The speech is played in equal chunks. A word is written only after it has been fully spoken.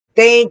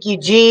Thank you,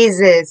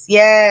 Jesus.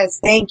 Yes.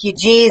 Thank you,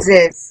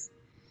 Jesus.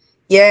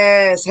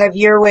 Yes. Have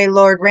your way,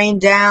 Lord. Rain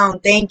down.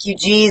 Thank you,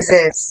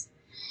 Jesus.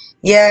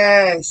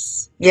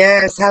 Yes.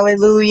 Yes.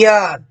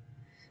 Hallelujah.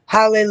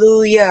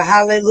 Hallelujah.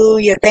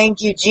 Hallelujah.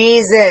 Thank you,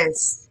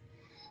 Jesus.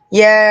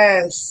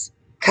 Yes.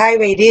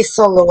 Kaibe de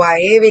soloa,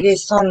 ebe de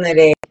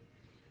sonere.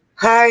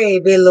 Hai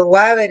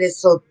beluave de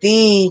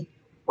soti.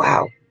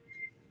 Wow.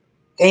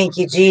 Thank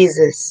you,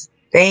 Jesus.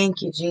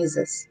 Thank you,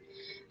 Jesus.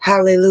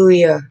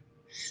 Hallelujah.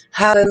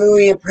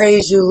 Hallelujah.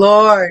 Praise you,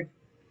 Lord.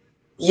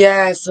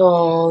 Yes.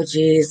 Oh,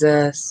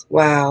 Jesus.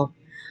 Wow.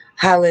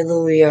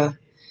 Hallelujah.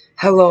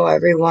 Hello,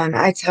 everyone.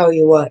 I tell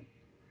you what,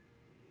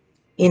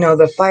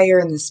 the fire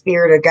and the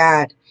Spirit of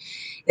God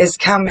is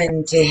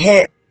coming to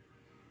hit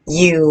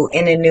you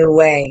in a new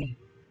way.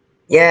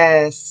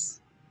 Yes.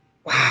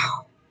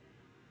 Wow.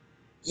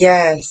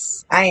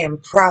 Yes. I am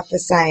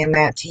prophesying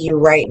that to you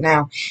right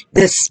now.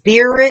 The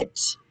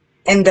Spirit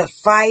and the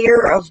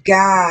fire of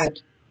God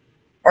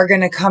are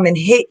going to come and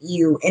hit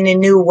you in a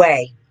new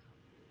way.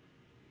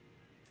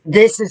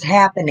 This is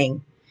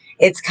happening.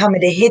 It's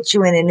coming to hit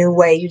you in a new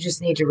way. You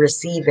just need to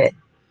receive it.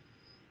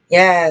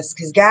 Yes,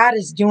 because God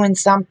is doing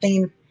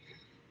something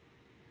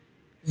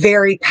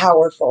very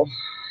powerful.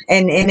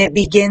 And it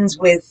begins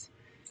with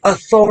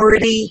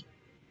authority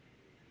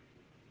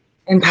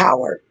and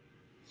power.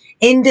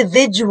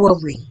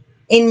 Individually,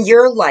 in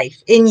your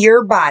life, in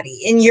your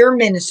body, in your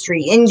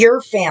ministry, in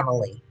your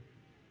family.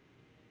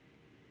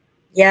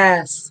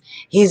 Yes,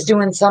 he's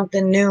doing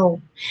something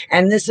new.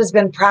 And this has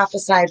been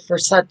prophesied for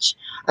such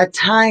a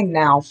time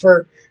now,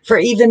 for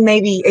even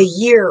maybe a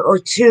year or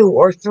two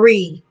or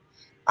three,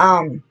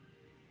 or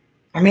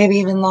maybe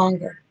even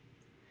longer.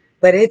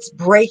 But it's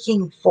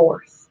breaking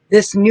forth.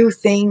 This new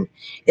thing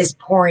is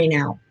pouring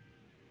out.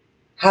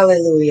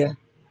 Hallelujah.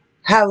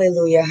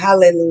 Hallelujah.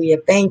 Hallelujah.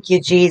 Thank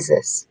you,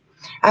 Jesus.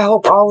 I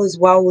hope all is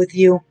well with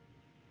you.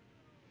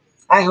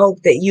 I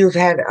hope that you've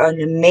had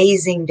an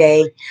amazing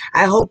day.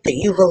 I hope that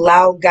you've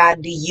allowed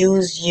God to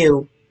use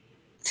you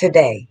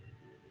today.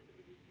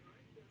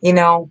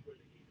 I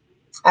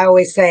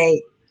always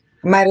say,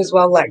 I might as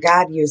well let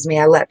God use me.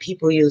 I let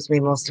people use me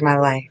most of my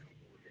life.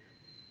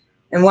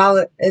 And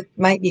while it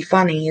might be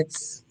funny,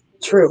 it's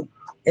true.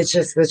 It's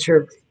just the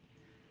truth.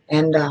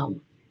 And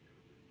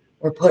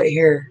we're put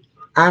here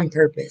on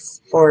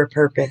purpose, for a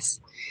purpose.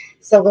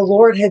 So the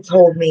Lord had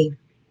told me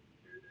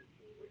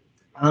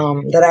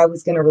that I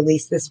was going to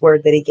release this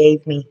word that he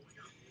gave me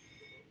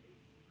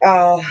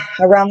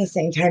around the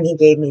same time he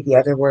gave me the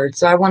other word.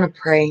 So I want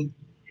to pray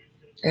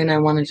and I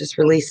want to just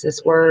release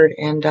this word.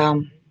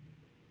 And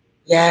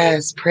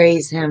yes,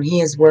 praise him. He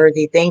is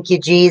worthy. Thank you,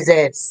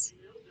 Jesus.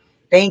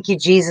 Thank you,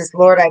 Jesus.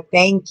 Lord, I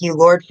thank you,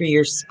 Lord, for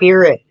your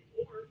spirit.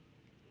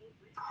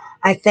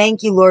 I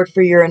thank you, Lord,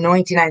 for your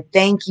anointing. I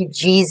thank you,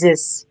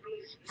 Jesus,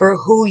 for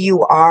who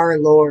you are,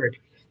 Lord.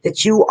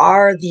 That you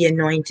are the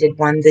anointed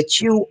one, that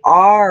you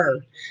are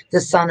the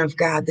Son of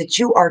God, that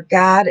you are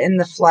God in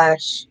the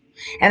flesh.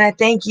 And I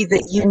thank you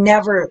that you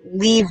never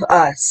leave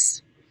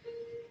us,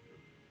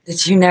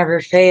 that you never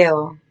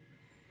fail,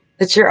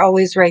 that you're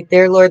always right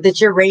there, Lord,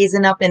 that you're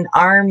raising up an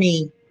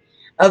army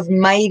of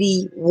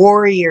mighty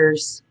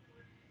warriors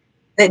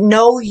that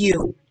know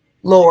you,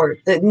 Lord,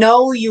 that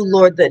know you,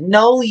 Lord, that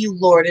know you,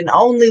 Lord, and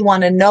only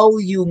want to know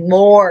you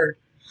more.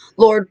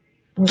 Lord,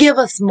 give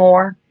us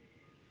more.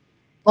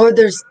 Lord,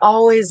 there's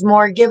always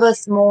more. Give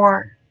us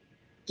more.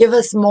 Give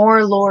us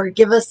more, Lord.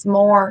 Give us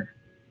more.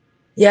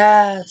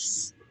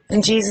 Yes.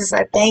 And Jesus,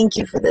 I thank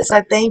you for this.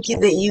 I thank you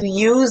that you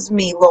use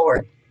me,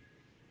 Lord.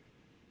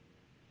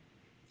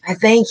 I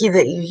thank you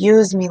that you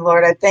use me,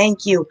 Lord. I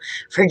thank you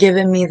for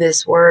giving me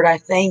this word. I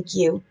thank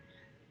you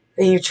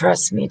that you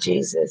trust me,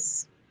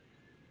 Jesus.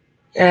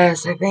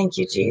 Yes, I thank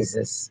you,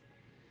 Jesus.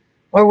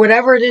 Or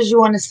whatever it is you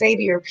want to say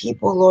to your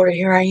people, Lord,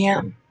 here I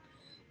am.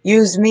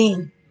 Use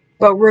me,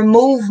 but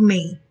remove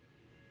me.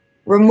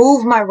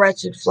 Remove my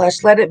wretched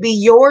flesh. Let it be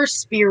your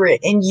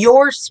spirit and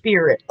your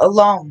spirit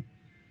alone.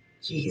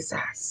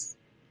 Jesus.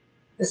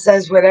 It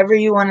says whatever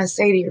you want to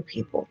say to your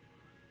people.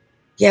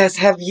 Yes,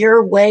 have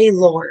your way,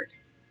 Lord.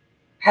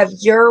 Have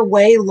your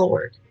way,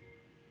 Lord.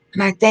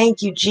 And I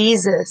thank you,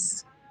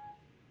 Jesus.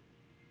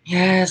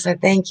 Yes, I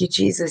thank you,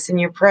 Jesus, in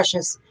your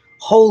precious,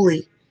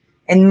 holy,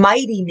 and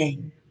mighty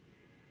name.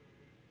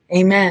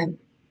 Amen.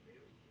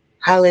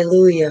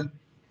 Hallelujah.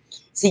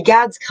 See,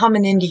 God's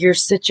coming into your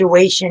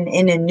situation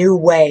in a new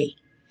way.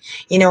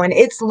 And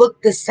it's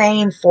looked the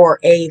same for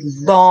a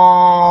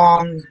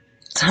long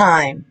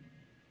time.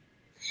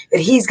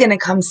 But he's going to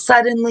come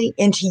suddenly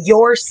into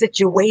your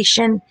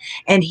situation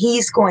and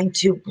he's going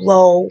to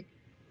blow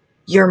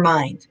your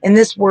mind. And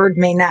this word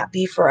may not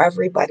be for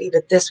everybody,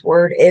 but this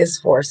word is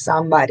for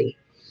somebody.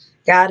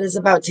 God is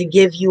about to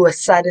give you a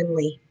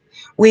suddenly.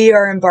 We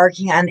are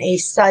embarking on a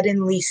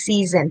suddenly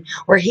season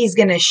where he's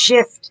going to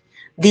shift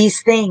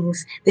these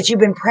things that you've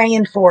been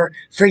praying for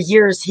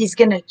years. He's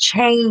going to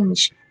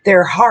change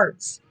their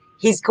hearts.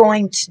 He's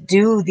going to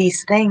do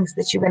these things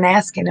that you've been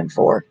asking him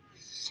for.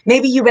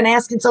 Maybe you've been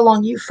asking so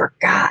long you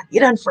forgot.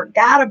 You done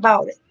forgot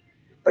about it.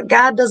 But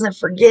God doesn't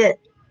forget.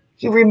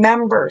 He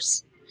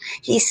remembers.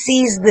 He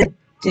sees the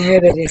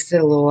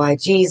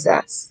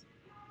Jesus.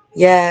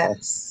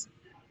 Yes.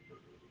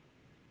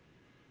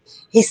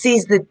 He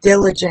sees the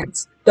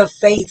diligence, the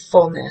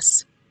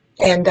faithfulness.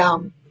 And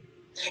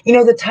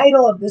the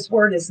title of this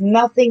word is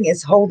Nothing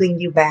is Holding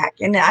You Back.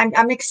 And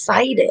I'm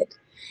excited,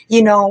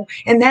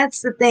 and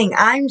that's the thing.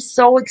 I'm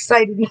so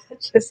excited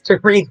not just to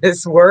read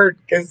this word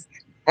because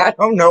I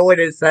don't know what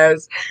it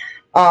says.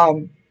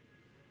 Um,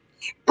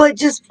 but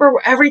just for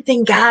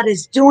everything God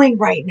is doing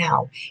right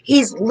now.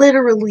 He's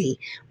literally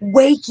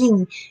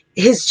waking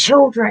his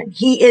children.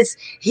 He's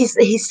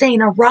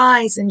saying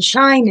arise and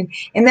shine,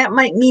 and that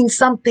might mean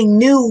something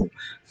new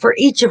for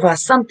each of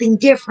us, something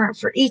different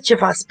for each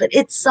of us, but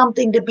it's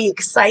something to be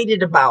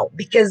excited about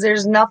because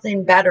there's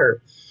nothing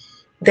better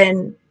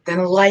than a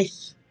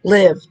life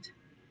lived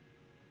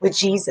with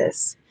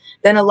Jesus,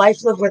 than a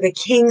life lived where the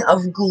King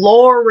of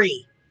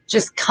Glory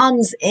just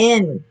comes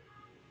in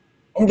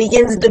and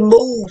begins to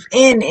move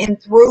in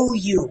and through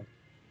you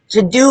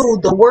to do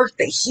the work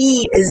that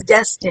he is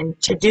destined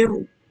to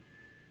do.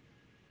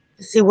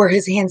 See, we're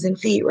his hands and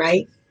feet,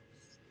 right?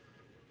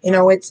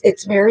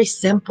 It's very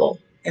simple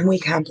and we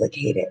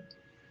complicate it.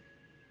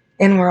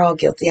 And we're all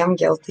guilty. I'm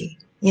guilty,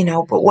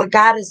 but what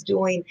God is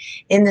doing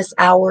in this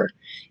hour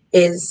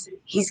is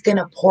he's going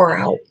to pour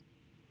out.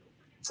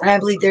 And I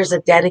believe there's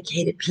a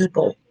dedicated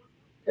people.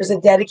 There's a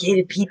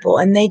dedicated people,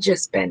 and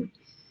the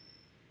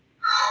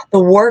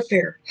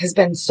warfare has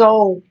been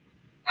so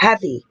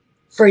heavy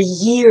for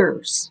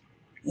years,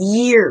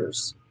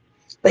 years.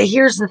 But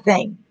here's the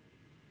thing.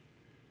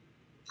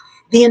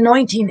 The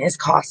anointing is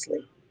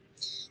costly.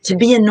 To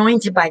be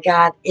anointed by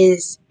God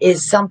is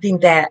something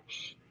that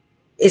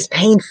is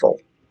painful.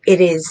 It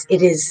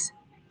is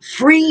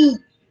free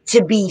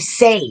to be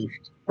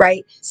saved,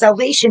 right?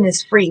 Salvation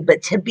is free,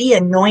 but to be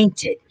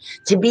anointed,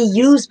 to be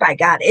used by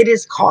God, it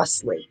is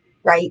costly,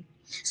 right?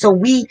 So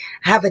we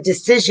have a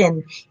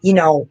decision,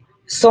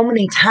 so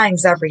many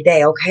times every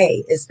day.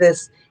 Okay, is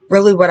this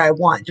really what I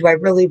want? Do I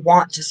really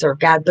want to serve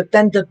God? But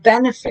then the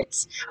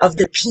benefits of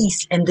the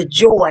peace and the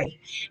joy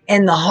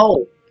and the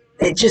hope,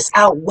 it just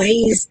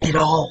outweighs it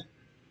all.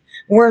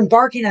 We're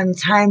embarking on a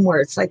time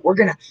where it's like we're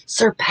going to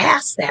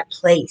surpass that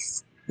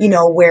place,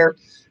 where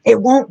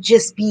it won't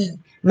just be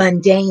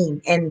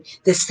mundane and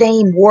the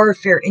same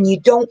warfare, and you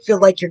don't feel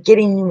like you're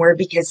getting anywhere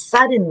because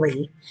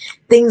suddenly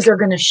things are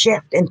going to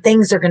shift and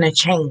things are going to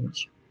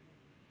change.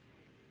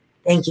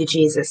 Thank you,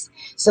 Jesus.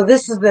 So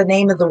this is the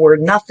name of the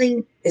word.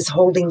 Nothing is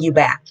holding you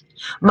back.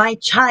 My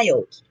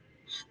child,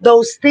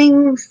 those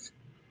things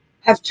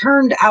have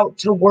turned out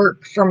to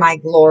work for my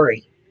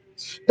glory.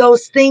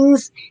 Those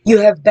things you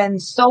have been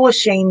so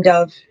ashamed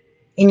of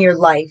in your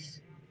life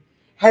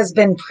has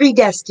been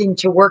predestined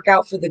to work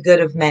out for the good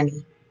of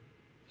many.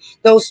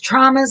 Those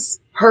traumas,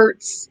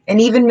 hurts,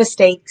 and even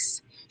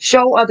mistakes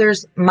show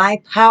others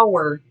my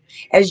power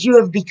as you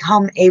have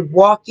become a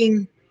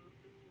walking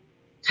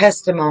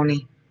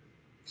testimony.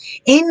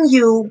 In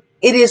you,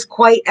 it is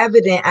quite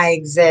evident I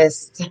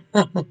exist.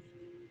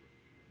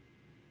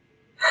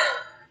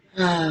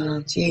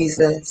 Oh,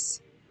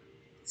 Jesus.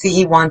 See,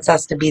 he wants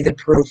us to be the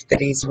proof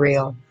that he's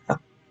real.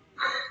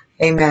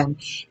 Amen.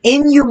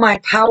 In you, my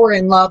power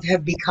and love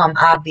have become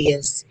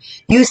obvious.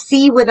 You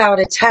see, without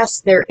a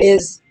test, there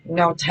is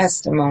no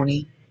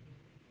testimony.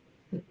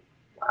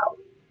 Wow.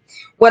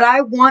 What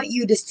I want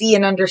you to see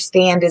and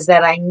understand is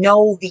that I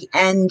know the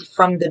end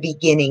from the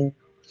beginning,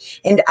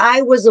 and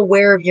I was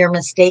aware of your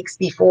mistakes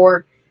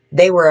before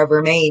they were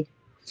ever made.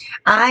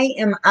 I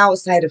am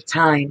outside of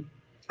time.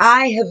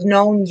 I have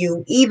known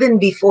you even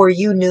before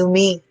you knew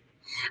me.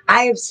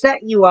 I have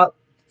set you up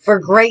for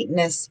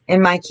greatness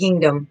in my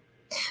kingdom.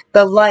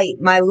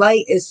 My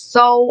light is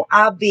so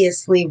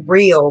obviously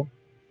real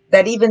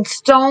that even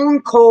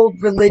stone cold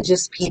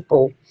religious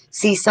people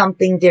see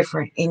something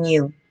different in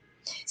you.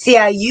 See,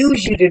 I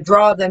use you to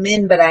draw them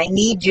in, but I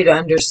need you to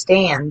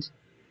understand.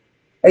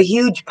 A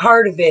huge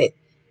part of it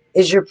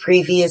is your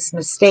previous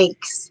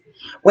mistakes.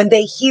 When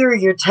they hear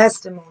your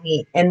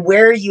testimony and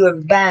where you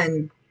have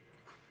been,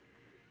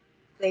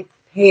 they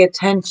pay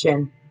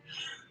attention.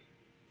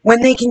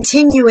 When they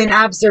continue in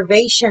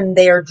observation,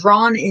 they are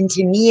drawn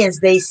into me as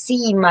they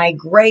see my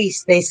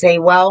grace. They say,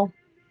 well,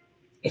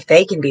 if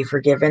they can be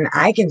forgiven,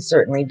 I can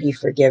certainly be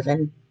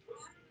forgiven.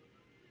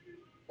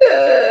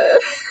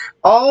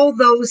 All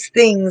those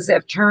things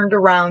have turned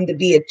around to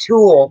be a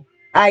tool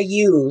I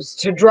use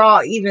to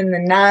draw even the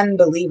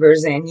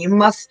non-believers in. You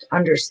must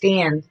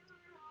understand,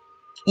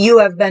 you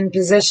have been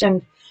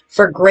positioned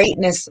for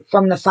greatness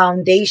from the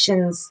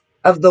foundations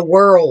of the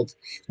world.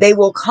 They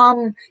will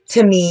come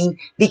to me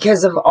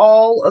because of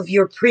all of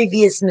your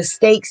previous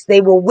mistakes.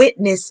 They will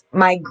witness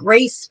my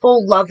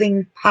graceful,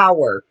 loving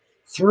power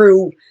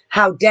through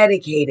how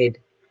dedicated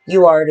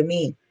you are to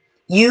me.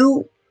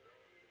 You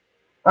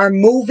are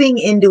moving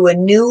into a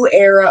new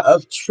era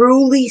of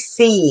truly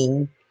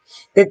seeing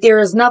that there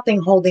is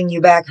nothing holding you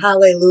back.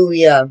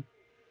 Hallelujah.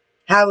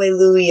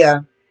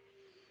 Hallelujah.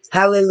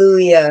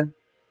 Hallelujah.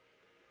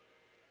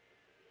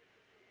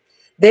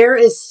 There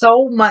is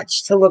so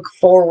much to look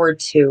forward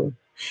to.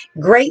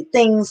 Great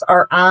things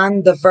are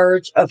on the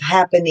verge of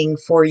happening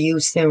for you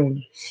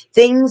soon.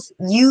 Things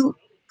you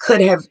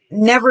could have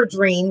never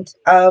dreamed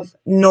of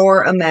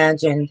nor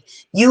imagined.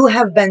 You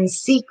have been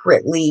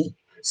secretly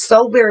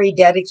so very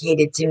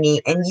dedicated to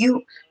me, and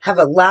you have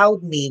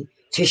allowed me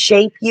to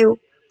shape you,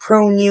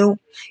 prune you.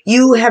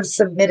 You have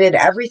submitted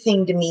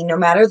everything to me, no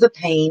matter the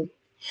pain.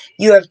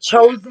 You have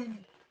chosen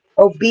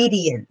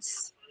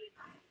obedience.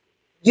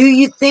 Do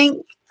you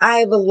think I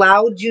have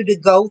allowed you to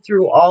go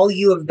through all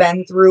you have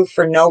been through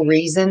for no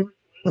reason?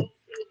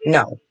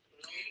 No,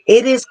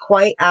 it is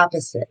quite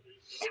opposite.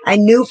 I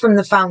knew from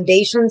the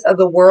foundations of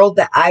the world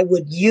that I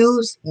would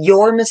use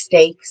your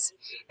mistakes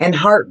and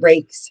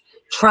heartbreaks,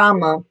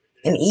 trauma,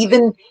 and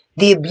even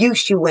the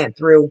abuse you went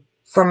through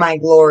for my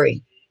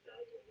glory.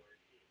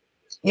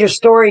 Your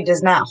story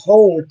does not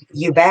hold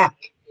you back.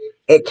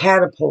 It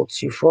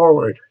catapults you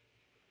forward.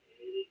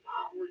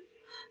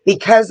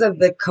 Because of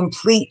the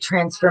complete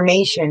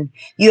transformation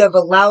you have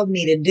allowed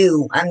me to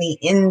do on the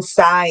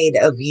inside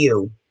of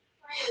you.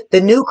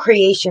 The new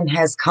creation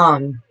has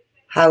come.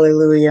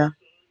 Hallelujah.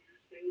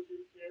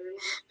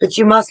 But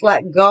you must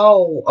let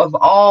go of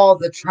all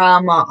the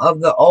trauma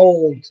of the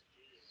old.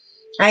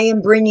 I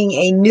am bringing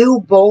a new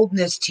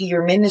boldness to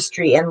your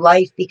ministry and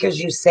life because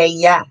you say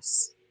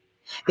yes.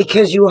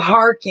 Because you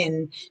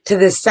hearken to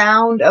the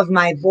sound of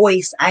my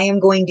voice, I am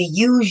going to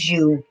use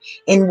you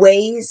in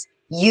ways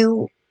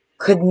you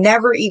could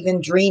never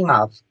even dream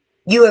of.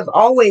 You have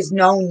always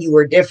known you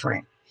were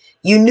different.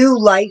 You knew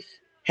life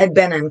had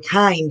been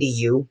unkind to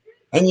you,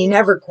 and you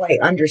never quite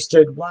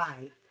understood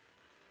why.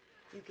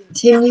 You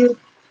continue to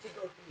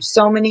go through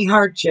so many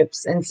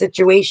hardships and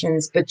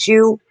situations, but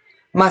you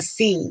must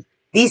see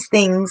these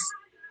things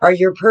are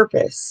your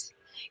purpose.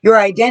 Your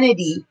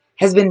identity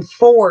has been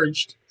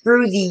forged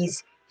through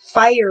these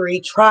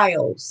fiery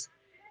trials,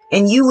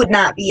 and you would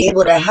not be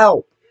able to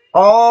help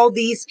all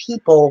these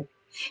people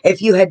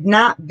if you had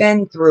not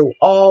been through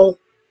all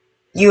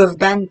you have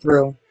been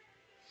through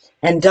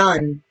and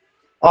done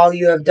all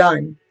you have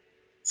done.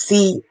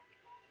 See,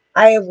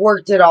 I have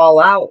worked it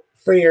all out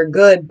for your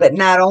good, but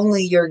not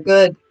only your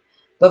good,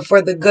 but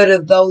for the good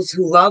of those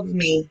who love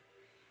me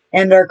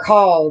and are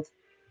called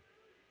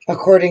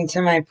according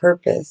to my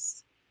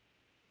purpose.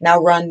 Now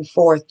run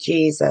forth,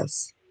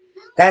 Jesus.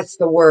 That's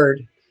the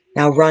word.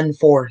 Now run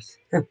forth.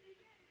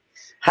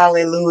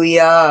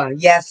 Hallelujah.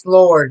 Yes,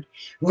 Lord.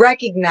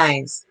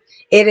 Recognize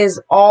it has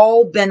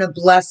all been a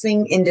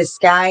blessing in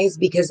disguise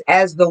because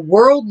as the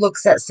world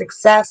looks at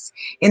success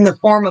in the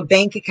form of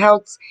bank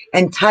accounts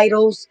and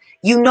titles,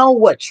 you know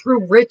what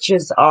true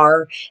riches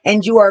are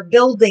and you are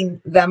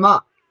building them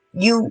up.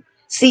 You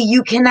see,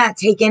 you cannot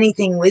take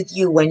anything with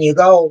you when you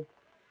go,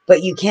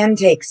 but you can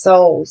take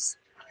souls.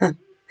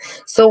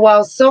 So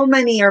while so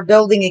many are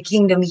building a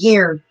kingdom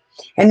here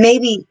and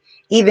maybe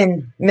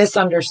even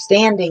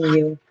misunderstanding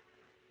you,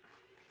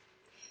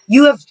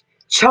 you have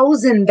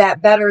chosen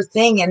that better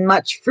thing, and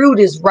much fruit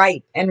is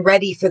ripe and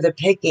ready for the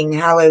picking.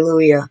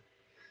 Hallelujah.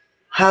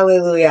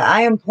 Hallelujah.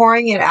 I am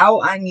pouring it out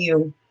on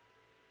you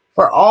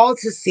for all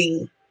to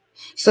see,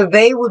 so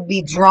they would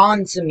be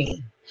drawn to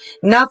me.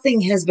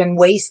 Nothing has been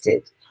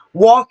wasted.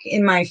 Walk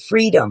in my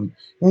freedom.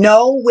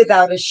 Know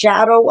without a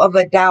shadow of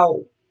a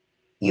doubt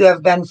you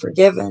have been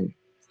forgiven.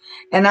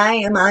 And I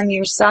am on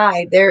your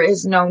side. There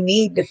is no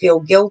need to feel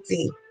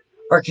guilty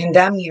or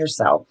condemn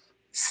yourself.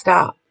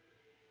 Stop.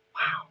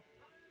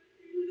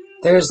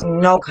 There's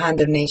no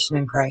condemnation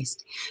in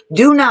Christ.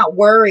 Do not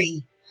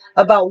worry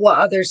about what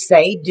others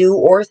say, do,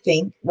 or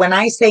think. When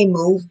I say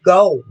move,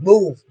 go,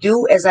 move,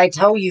 do as I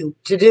tell you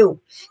to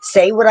do.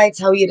 Say what I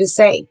tell you to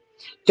say.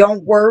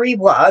 Don't worry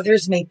what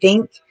others may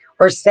think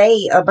or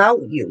say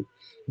about you.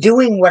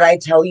 Doing what I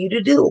tell you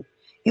to do.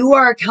 You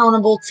are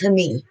accountable to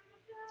me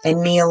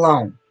and me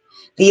alone.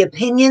 The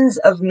opinions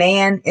of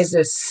man is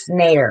a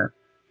snare.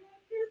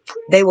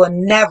 They will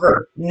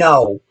never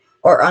know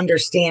or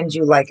understand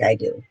you like I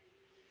do.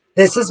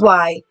 This is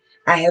why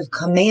I have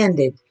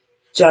commanded,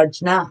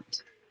 judge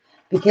not,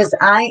 because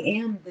I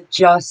am the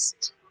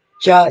just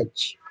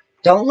judge.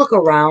 Don't look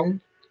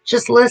around,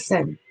 just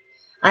listen.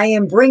 I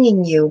am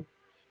bringing you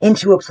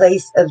into a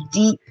place of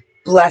deep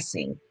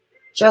blessing.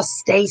 Just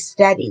stay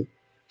steady.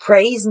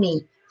 Praise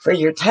me for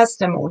your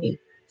testimony,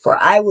 for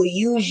I will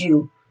use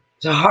you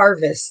to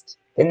harvest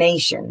the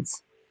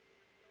nations.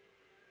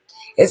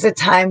 It's a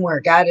time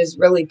where God is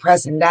really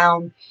pressing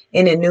down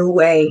in a new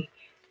way.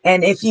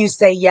 And if you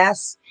say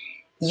yes,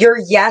 your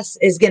yes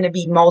is going to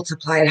be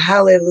multiplied.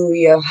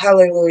 Hallelujah,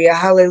 hallelujah,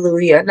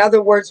 hallelujah. In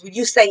other words, when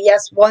you say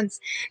yes once,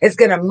 it's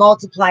going to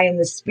multiply in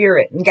the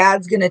spirit. And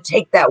God's going to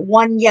take that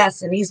one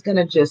yes and he's going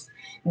to just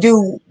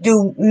do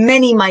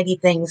many mighty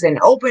things and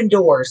open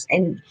doors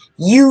and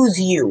use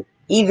you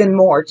even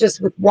more just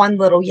with one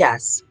little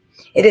yes.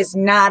 It is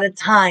not a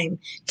time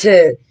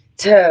to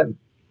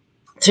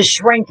to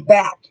shrink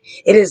back.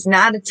 It is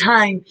not a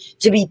time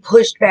to be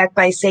pushed back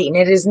by Satan.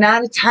 It is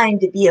not a time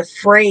to be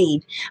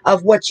afraid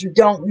of what you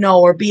don't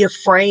know, or be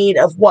afraid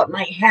of what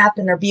might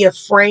happen, or be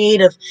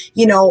afraid of,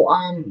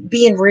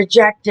 being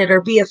rejected, or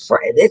be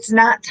afraid. It's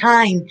not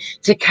time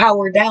to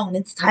cower down.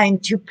 It's time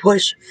to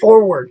push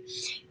forward.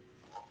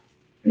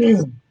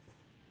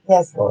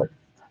 Yes, Lord.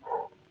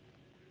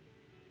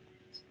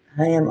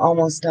 I am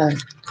almost done.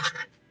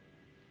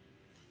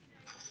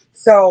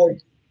 So,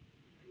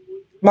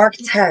 Mark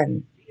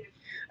 10.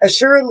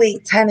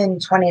 Assuredly, 10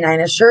 and 29,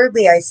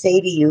 assuredly I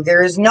say to you,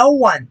 there is no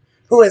one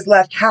who has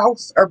left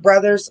house, or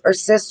brothers, or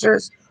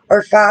sisters,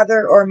 or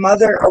father, or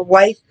mother, or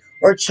wife,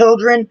 or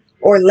children,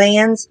 or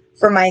lands,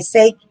 for my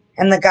sake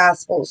and the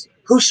gospel's,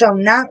 who shall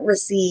not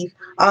receive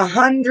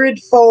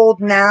 100-fold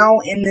now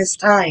in this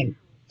time,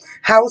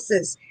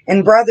 houses,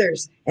 and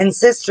brothers, and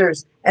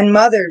sisters, and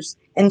mothers,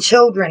 and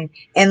children,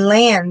 and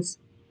lands,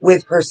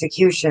 with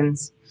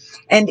persecutions,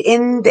 and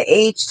in the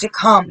age to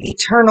come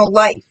eternal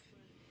life.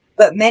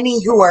 But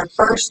many who are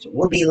first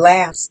will be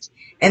last,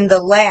 and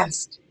the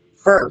last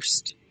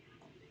first.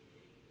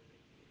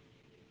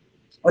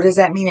 What does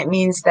that mean? It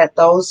means that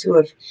those who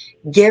have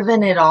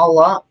given it all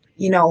up,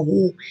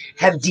 who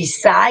have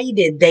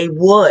decided they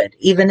would,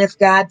 even if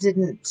God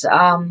didn't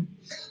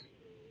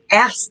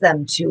ask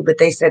them to, but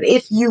they said,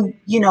 if you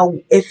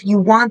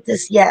want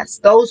this, yes.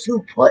 Those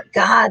who put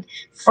God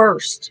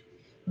first,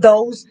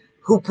 those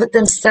who put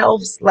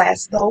themselves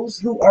last, those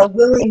who are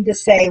willing to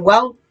say,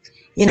 well,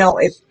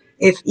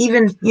 if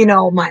even,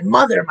 my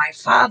mother, my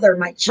father,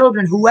 my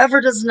children,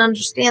 whoever doesn't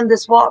understand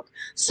this walk,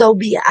 so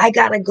be it. I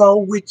got to go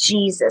with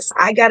Jesus.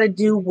 I got to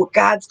do what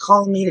God's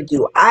calling me to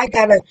do. I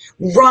got to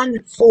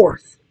run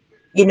forth.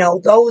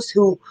 Those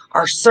who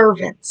are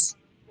servants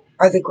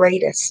are the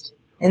greatest.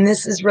 And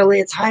this is really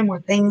a time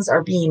where things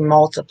are being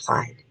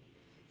multiplied.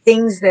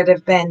 Things that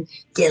have been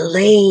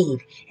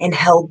delayed and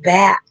held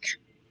back.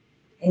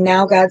 And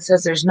now God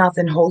says there's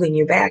nothing holding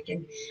you back.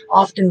 And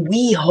often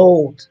we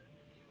hold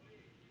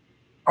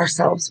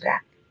ourselves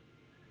back.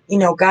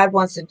 God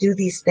wants to do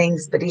these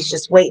things, but he's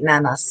just waiting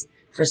on us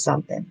for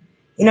something.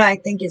 I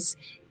think it's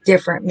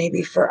different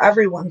maybe for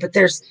everyone, but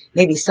there's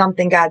maybe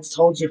something God's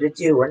told you to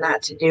do or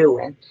not to do,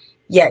 and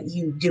yet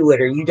you do it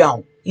or you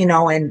don't,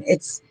 and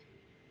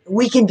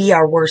we can be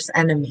our worst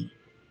enemy,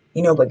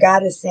 but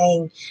God is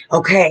saying,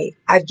 okay,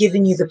 I've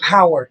given you the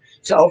power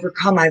to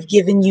overcome. I've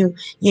given you,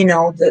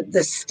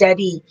 the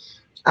steady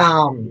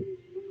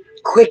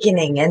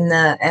quickening and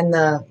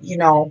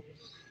the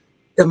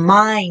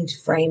mind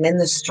frame and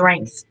the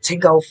strength to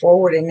go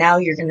forward. And now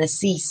you're going to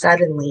see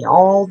suddenly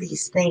all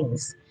these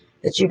things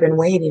that you've been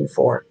waiting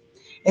for.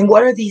 And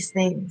what are these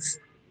things?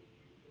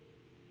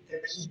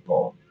 They're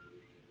people.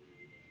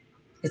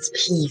 It's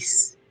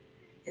peace.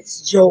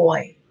 It's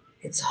joy.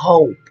 It's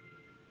hope.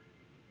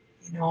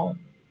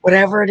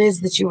 Whatever it is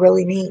that you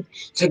really need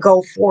to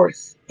go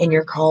forth in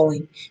your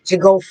calling, to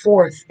go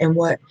forth in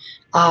what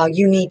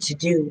you need to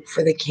do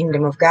for the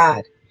kingdom of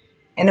God.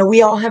 And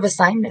we all have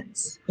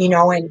assignments,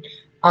 and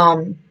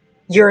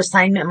your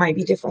assignment might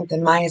be different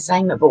than my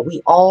assignment, but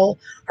we all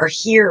are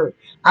here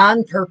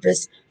on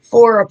purpose,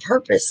 for a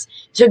purpose,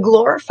 to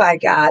glorify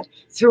God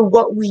through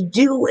what we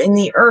do in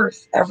the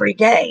earth every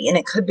day. And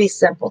it could be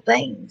simple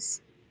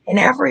things in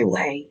every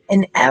way,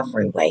 in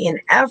every way, in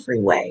every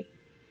way.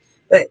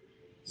 But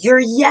your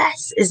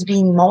yes is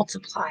being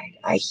multiplied.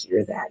 I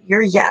hear that.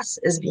 Your yes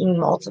is being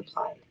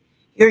multiplied.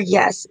 Your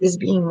yes is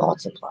being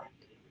multiplied.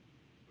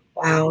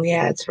 Wow,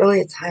 yeah, it's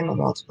really a time of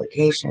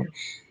multiplication.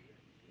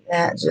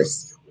 That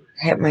just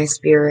hit my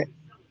spirit.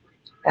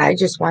 I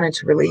just wanted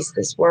to release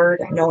this word.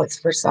 I know it's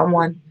for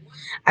someone.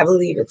 I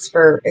believe it's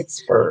for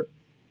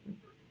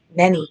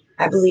many.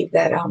 I believe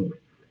that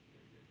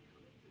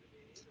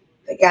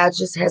God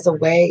just has a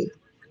way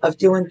of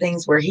doing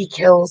things where he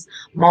kills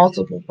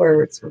multiple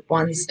birds with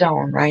one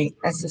stone, right?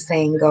 As the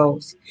saying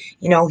goes.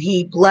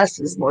 He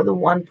blesses more than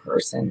one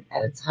person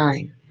at a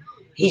time.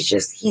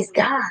 He's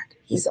God.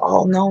 He's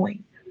all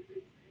knowing.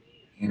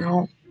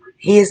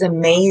 He is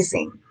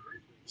amazing.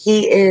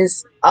 He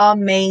is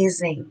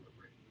amazing.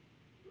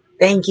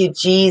 Thank you,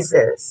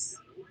 Jesus.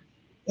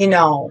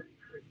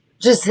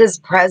 Just his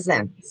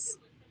presence.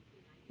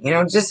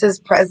 Just his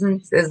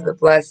presence is the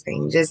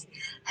blessing. Just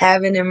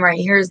having him right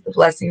here is the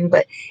blessing,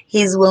 but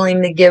he's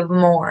willing to give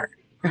more.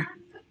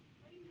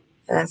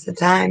 That's the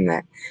time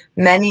that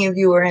many of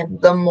you are in,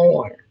 the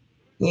more,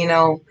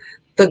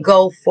 the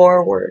go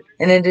forward.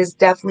 And it is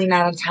definitely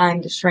not a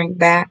time to shrink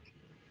back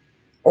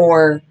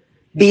or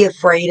be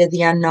afraid of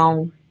the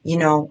unknown.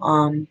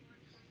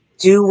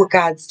 Do what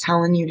God's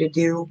telling you to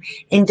do,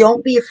 and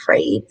don't be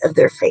afraid of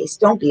their face.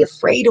 Don't be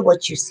afraid of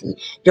what you see.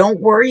 Don't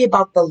worry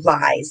about the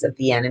lies of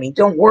the enemy.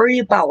 Don't worry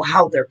about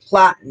how they're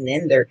plotting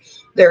and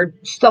they're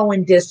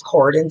sowing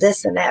discord and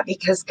this and that,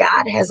 because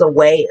God has a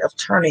way of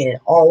turning it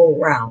all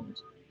around.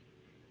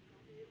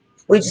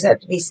 We just have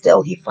to be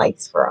still. He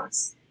fights for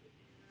us.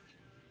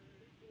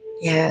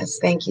 Yes,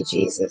 thank you,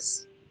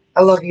 Jesus.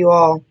 I love you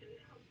all.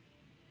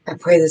 I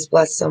pray this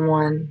bless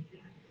someone.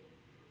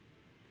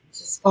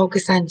 Just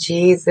Focus on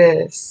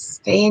Jesus.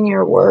 Stay in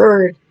your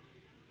word.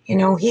 You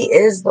know, he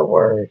is the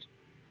word.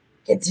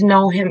 Get to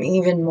know him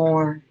even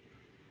more.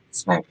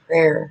 It's my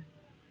prayer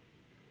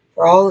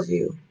for all of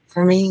you,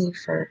 for me,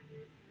 for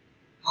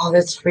all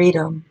that's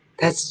freedom,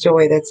 that's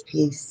joy, that's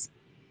peace.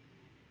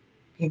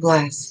 Be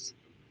blessed.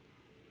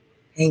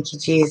 Thank you,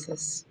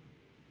 Jesus.